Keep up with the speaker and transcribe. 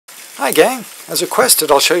Hi gang, as requested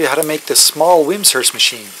I'll show you how to make this small Wimshurst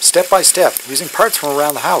machine, step by step, using parts from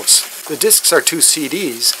around the house. The discs are 2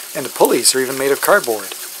 CDs, and the pulleys are even made of cardboard.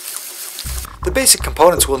 The basic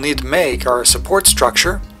components we'll need to make are a support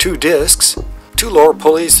structure, 2 discs, 2 lower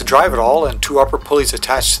pulleys to drive it all and 2 upper pulleys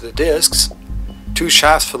attached to the discs, 2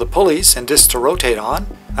 shafts for the pulleys and discs to rotate on,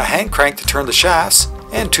 a hand crank to turn the shafts,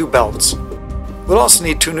 and 2 belts. We'll also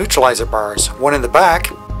need 2 neutralizer bars, one in the back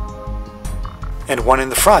and one in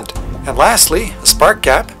the front. And lastly, a spark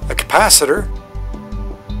gap, a capacitor,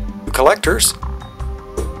 2 collectors,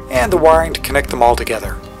 and the wiring to connect them all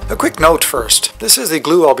together. A quick note first, this is the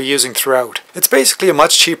glue I'll be using throughout. It's basically a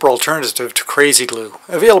much cheaper alternative to crazy glue,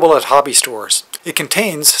 available at hobby stores. It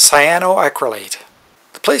contains cyanoacrylate.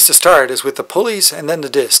 The place to start is with the pulleys and then the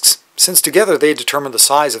discs, since together they determine the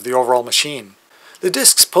size of the overall machine. The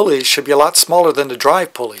discs pulleys should be a lot smaller than the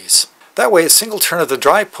drive pulleys. That way a single turn of the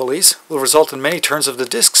drive pulleys will result in many turns of the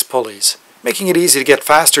discs pulleys, making it easy to get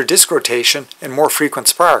faster disc rotation and more frequent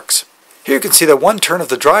sparks. Here you can see that one turn of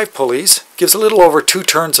the drive pulleys gives a little over 2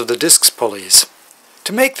 turns of the discs pulleys.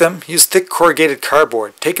 To make them, use thick corrugated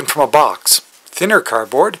cardboard taken from a box, thinner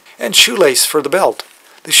cardboard, and shoelace for the belt.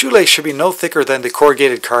 The shoelace should be no thicker than the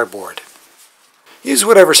corrugated cardboard. Use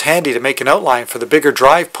whatever's handy to make an outline for the bigger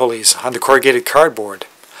drive pulleys on the corrugated cardboard.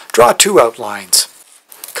 Draw 2 outlines.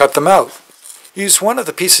 Cut them out. Use one of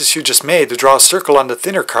the pieces you just made to draw a circle on the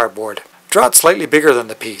thinner cardboard. Draw it slightly bigger than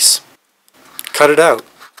the piece. Cut it out.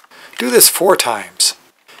 Do this 4 times.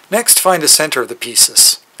 Next, find the center of the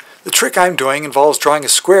pieces. The trick I'm doing involves drawing a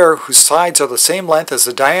square whose sides are the same length as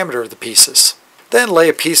the diameter of the pieces. Then lay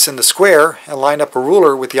a piece in the square and line up a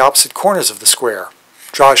ruler with the opposite corners of the square.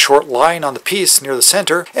 Draw a short line on the piece near the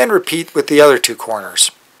center and repeat with the other 2 corners.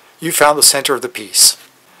 You found the center of the piece.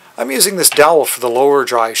 I'm using this dowel for the lower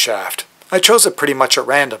drive shaft. I chose it pretty much at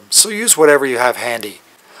random, so use whatever you have handy.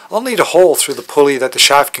 I'll need a hole through the pulley that the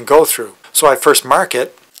shaft can go through, so I first mark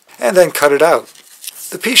it and then cut it out.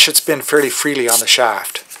 The piece should spin fairly freely on the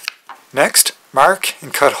shaft. Next, mark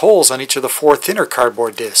and cut holes on each of the 4 thinner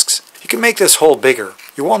cardboard discs. You can make this hole bigger.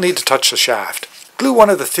 You won't need to touch the shaft. Glue one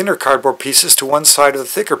of the thinner cardboard pieces to one side of the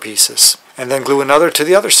thicker pieces, and then glue another to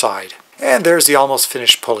the other side. And there's the almost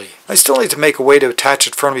finished pulley. I still need to make a way to attach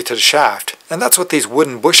it firmly to the shaft, and that's what these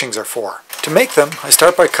wooden bushings are for. To make them, I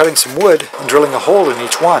start by cutting some wood and drilling a hole in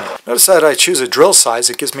each one. Notice that I choose a drill size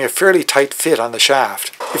that gives me a fairly tight fit on the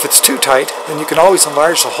shaft. If it's too tight, then you can always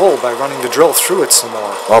enlarge the hole by running the drill through it some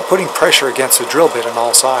more, while putting pressure against the drill bit on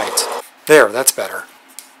all sides. There, that's better.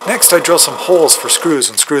 Next I drill some holes for screws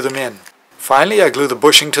and screw them in. Finally I glue the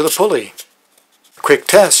bushing to the pulley. A quick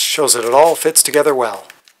test shows that it all fits together well.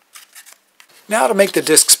 Now to make the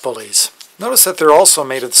discs pulleys. Notice that they're also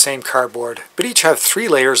made of the same cardboard, but each have 3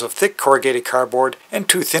 layers of thick corrugated cardboard and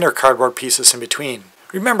 2 thinner cardboard pieces in between.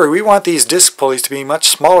 Remember, we want these disc pulleys to be much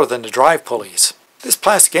smaller than the drive pulleys. This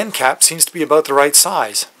plastic end cap seems to be about the right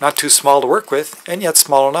size, not too small to work with, and yet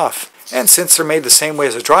small enough. And since they're made the same way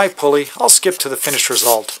as a drive pulley, I'll skip to the finished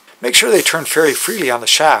result. Make sure they turn fairly freely on the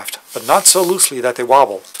shaft, but not so loosely that they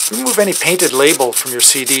wobble. Remove any painted label from your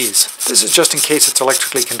CDs. This is just in case it's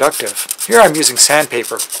electrically conductive. Here I'm using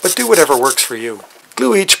sandpaper, but do whatever works for you.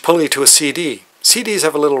 Glue each pulley to a CD. CDs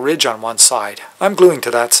have a little ridge on one side. I'm gluing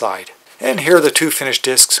to that side. And here are the 2 finished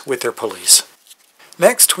discs with their pulleys.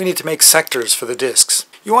 Next, we need to make sectors for the discs.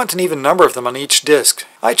 You want an even number of them on each disc.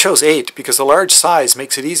 I chose 8 because the large size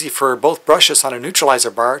makes it easy for both brushes on a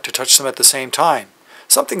neutralizer bar to touch them at the same time.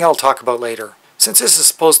 Something I'll talk about later. Since this is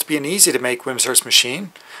supposed to be an easy to make Wimshurst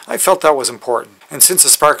machine, I felt that was important, and since the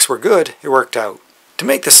sparks were good, it worked out. To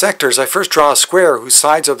make the sectors, I first draw a square whose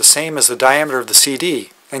sides are the same as the diameter of the CD,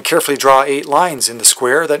 and carefully draw 8 lines in the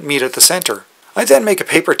square that meet at the center. I then make a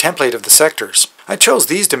paper template of the sectors. I chose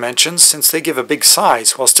these dimensions since they give a big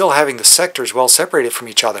size while still having the sectors well separated from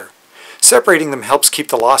each other. Separating them helps keep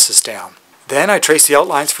the losses down. Then I trace the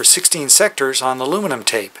outlines for 16 sectors on aluminum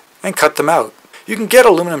tape and cut them out. You can get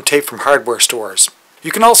aluminum tape from hardware stores.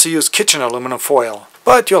 You can also use kitchen aluminum foil,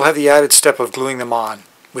 but you'll have the added step of gluing them on.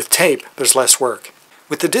 With tape, there's less work.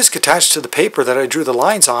 With the disc attached to the paper that I drew the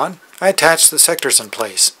lines on, I attached the sectors in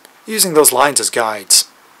place, using those lines as guides.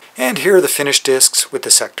 And here are the finished discs with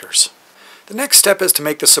the sectors. The next step is to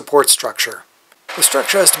make the support structure. The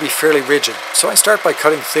structure has to be fairly rigid, so I start by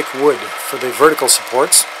cutting thick wood for the vertical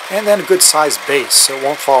supports, and then a good sized base so it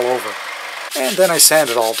won't fall over. And then I sand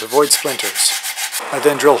it all to avoid splinters. I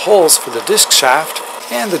then drill holes for the disc shaft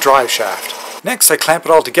and the drive shaft. Next I clamp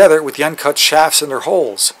it all together with the uncut shafts in their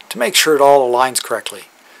holes to make sure it all aligns correctly.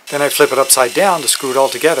 Then I flip it upside down to screw it all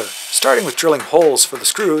together, starting with drilling holes for the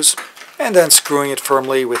screws and then screwing it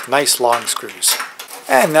firmly with nice long screws.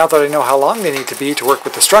 And now that I know how long they need to be to work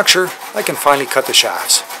with the structure, I can finally cut the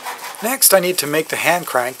shafts. Next, I need to make the hand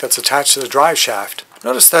crank that's attached to the drive shaft.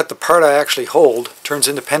 Notice that the part I actually hold turns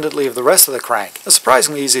independently of the rest of the crank, a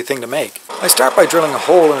surprisingly easy thing to make. I start by drilling a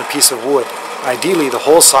hole in a piece of wood. Ideally, the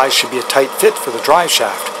hole size should be a tight fit for the drive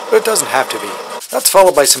shaft, but it doesn't have to be. That's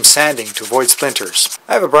followed by some sanding to avoid splinters.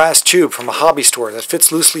 I have a brass tube from a hobby store that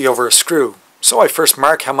fits loosely over a screw, so I first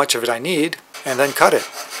mark how much of it I need, and then cut it.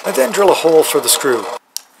 I then drill a hole for the screw,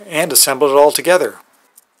 and assemble it all together.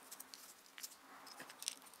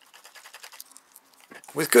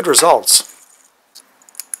 With good results.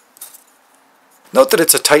 Note that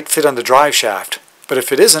it's a tight fit on the drive shaft, but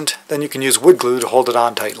if it isn't, then you can use wood glue to hold it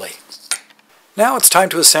on tightly. Now it's time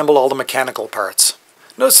to assemble all the mechanical parts.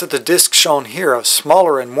 Notice that the discs shown here have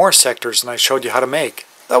smaller and more sectors than I showed you how to make.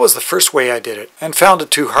 That was the first way I did it, and found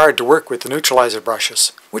it too hard to work with the neutralizer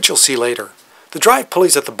brushes, which you'll see later. The drive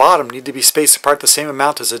pulleys at the bottom need to be spaced apart the same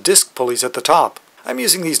amount as the disc pulleys at the top. I'm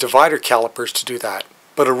using these divider calipers to do that,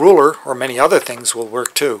 but a ruler or many other things will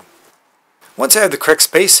work too. Once I have the correct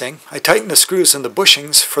spacing, I tighten the screws in the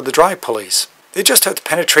bushings for the drive pulleys. They just have to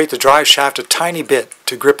penetrate the drive shaft a tiny bit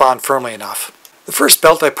to grip on firmly enough. The first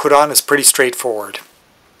belt I put on is pretty straightforward.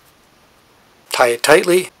 Tie it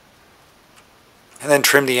tightly, and then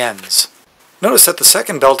trim the ends. Notice that the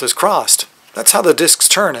second belt is crossed. That's how the discs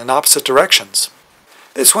turn in opposite directions.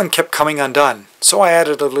 This one kept coming undone, so I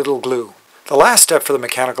added a little glue. The last step for the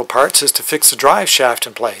mechanical parts is to fix the drive shaft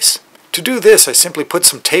in place. To do this, I simply put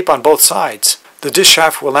some tape on both sides. The disc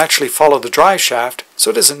shaft will naturally follow the drive shaft,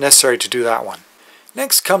 so it isn't necessary to do that one.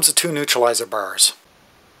 Next comes the two neutralizer bars.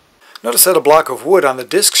 Notice that a block of wood on the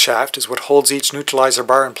disc shaft is what holds each neutralizer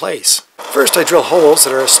bar in place. First I drill holes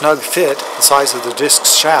that are a snug fit, the size of the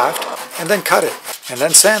disc's shaft, and then cut it, and then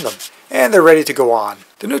sand them. And they're ready to go on.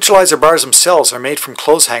 The neutralizer bars themselves are made from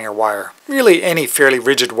clothes hanger wire. Really any fairly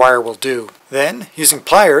rigid wire will do. Then, using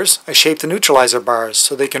pliers, I shape the neutralizer bars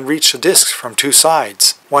so they can reach the discs from two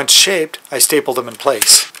sides. Once shaped, I staple them in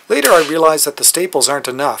place. Later I realized that the staples aren't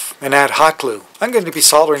enough, and add hot glue. I'm going to be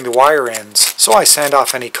soldering the wire ends, so I sand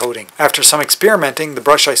off any coating. After some experimenting, the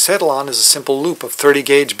brush I settle on is a simple loop of 30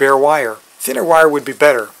 gauge bare wire. Thinner wire would be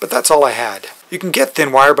better, but that's all I had. You can get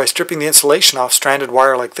thin wire by stripping the insulation off stranded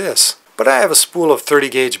wire like this, but I have a spool of 30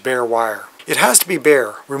 gauge bare wire. It has to be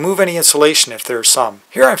bare. Remove any insulation if there is some.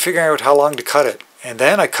 Here I'm figuring out how long to cut it, and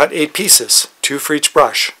then I cut 8 pieces, 2 for each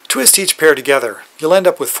brush. Twist each pair together. You'll end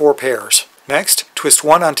up with 4 pairs. Next, twist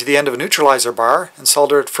one onto the end of a neutralizer bar and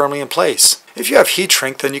solder it firmly in place. If you have heat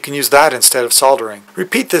shrink, then you can use that instead of soldering.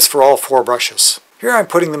 Repeat this for all 4 brushes. Here I'm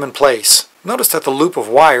putting them in place. Notice that the loop of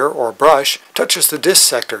wire, or brush, touches the disc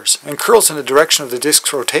sectors and curls in the direction of the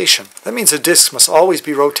disc's rotation. That means the discs must always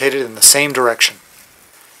be rotated in the same direction.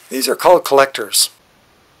 These are called collectors.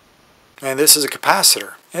 And this is a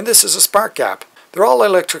capacitor. And this is a spark gap. They're all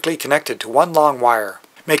electrically connected to one long wire.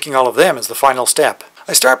 Making all of them is the final step.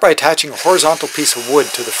 I start by attaching a horizontal piece of wood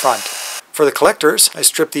to the front. For the collectors, I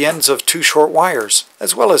strip the ends of 2 short wires,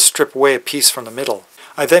 as well as strip away a piece from the middle.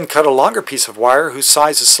 I then cut a longer piece of wire whose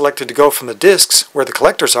size is selected to go from the discs, where the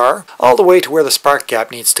collectors are, all the way to where the spark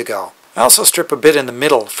gap needs to go. I also strip a bit in the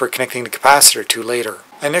middle for connecting the capacitor to later.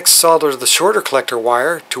 I next solder the shorter collector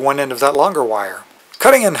wire to one end of that longer wire.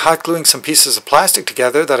 Cutting and hot gluing some pieces of plastic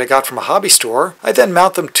together that I got from a hobby store, I then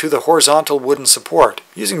mount them to the horizontal wooden support,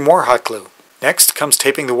 using more hot glue. Next comes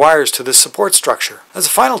taping the wires to this support structure. As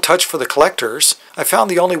a final touch for the collectors, I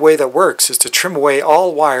found the only way that works is to trim away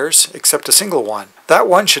all wires except a single one. That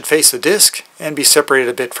one should face the disc and be separated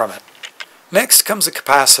a bit from it. Next comes the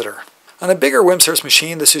capacitor. On a bigger Wimshurst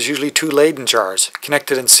machine, this is usually 2 Leyden jars,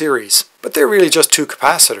 connected in series, but they're really just 2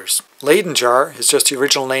 capacitors. Leyden jar is just the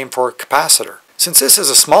original name for capacitor. Since this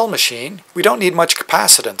is a small machine, we don't need much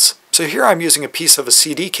capacitance, so here I'm using a piece of a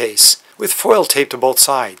CD case with foil taped to both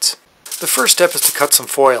sides. The first step is to cut some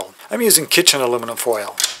foil. I'm using kitchen aluminum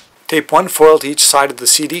foil. Tape 1 foil to each side of the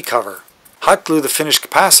CD cover. Hot glue the finished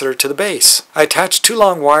capacitor to the base. I attach 2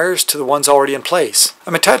 long wires to the ones already in place.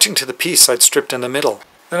 I'm attaching to the piece I'd stripped in the middle.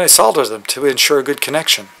 Then I solder them to ensure a good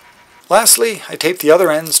connection. Lastly, I tape the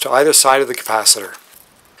other ends to either side of the capacitor.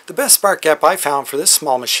 The best spark gap I found for this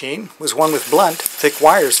small machine was one with blunt, thick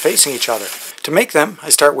wires facing each other. To make them, I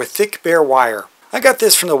start with thick bare wire. I got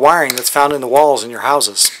this from the wiring that's found in the walls in your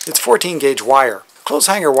houses. It's 14 gauge wire. Clothes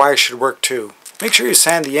hanger wire should work too. Make sure you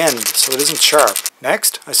sand the end so it isn't sharp.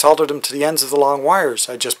 Next, I soldered them to the ends of the long wires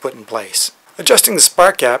I just put in place. Adjusting the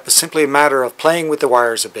spark gap is simply a matter of playing with the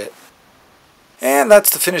wires a bit. And that's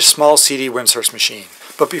the finished small CD Wimshurst machine.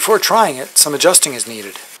 But before trying it, some adjusting is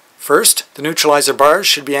needed. First, the neutralizer bars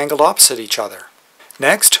should be angled opposite each other.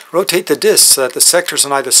 Next, rotate the discs so that the sectors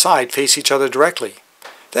on either side face each other directly.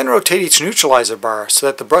 Then rotate each neutralizer bar so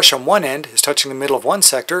that the brush on one end is touching the middle of one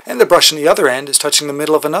sector and the brush on the other end is touching the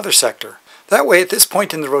middle of another sector. That way, at this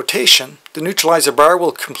point in the rotation, the neutralizer bar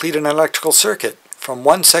will complete an electrical circuit from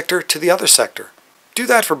one sector to the other sector. Do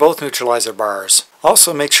that for both neutralizer bars.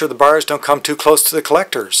 Also, make sure the bars don't come too close to the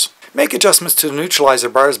collectors. Make adjustments to the neutralizer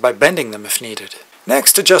bars by bending them if needed.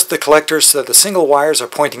 Next, adjust the collectors so that the single wires are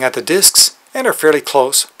pointing at the discs and are fairly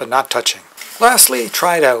close but not touching. Lastly,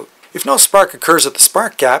 try it out. If no spark occurs at the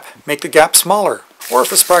spark gap, make the gap smaller. Or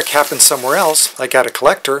if a spark happens somewhere else, like at a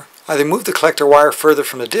collector, either move the collector wire further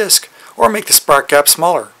from the disc or make the spark gap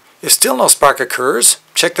smaller. If still no spark occurs,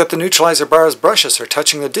 check that the neutralizer bar's brushes are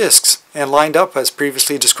touching the discs and lined up as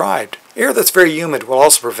previously described. Air that's very humid will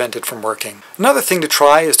also prevent it from working. Another thing to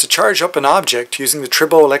try is to charge up an object using the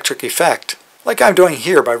triboelectric effect, like I'm doing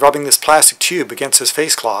here by rubbing this plastic tube against this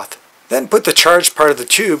face cloth. Then put the charged part of the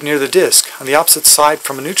tube near the disc on the opposite side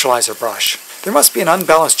from a neutralizer brush. There must be an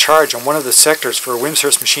unbalanced charge on one of the sectors for a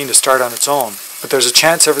Wimshurst machine to start on its own, but there's a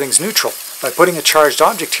chance everything's neutral. By putting a charged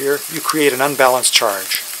object here, you create an unbalanced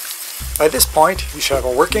charge. By this point, you should have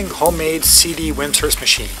a working, homemade CD Wimshurst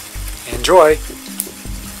machine. Enjoy!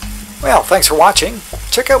 Well, thanks for watching.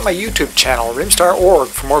 Check out my YouTube channel, rimstar.org,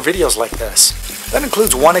 for more videos like this. That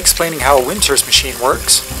includes one explaining how a Wimshurst machine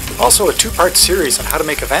works, also a two-part series on how to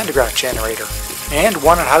make a Van de Graaff generator, and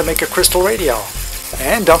one on how to make a crystal radio.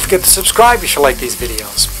 And don't forget to subscribe if you like these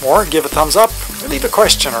videos, or give a thumbs up, or leave a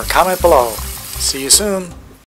question or comment below. See you soon!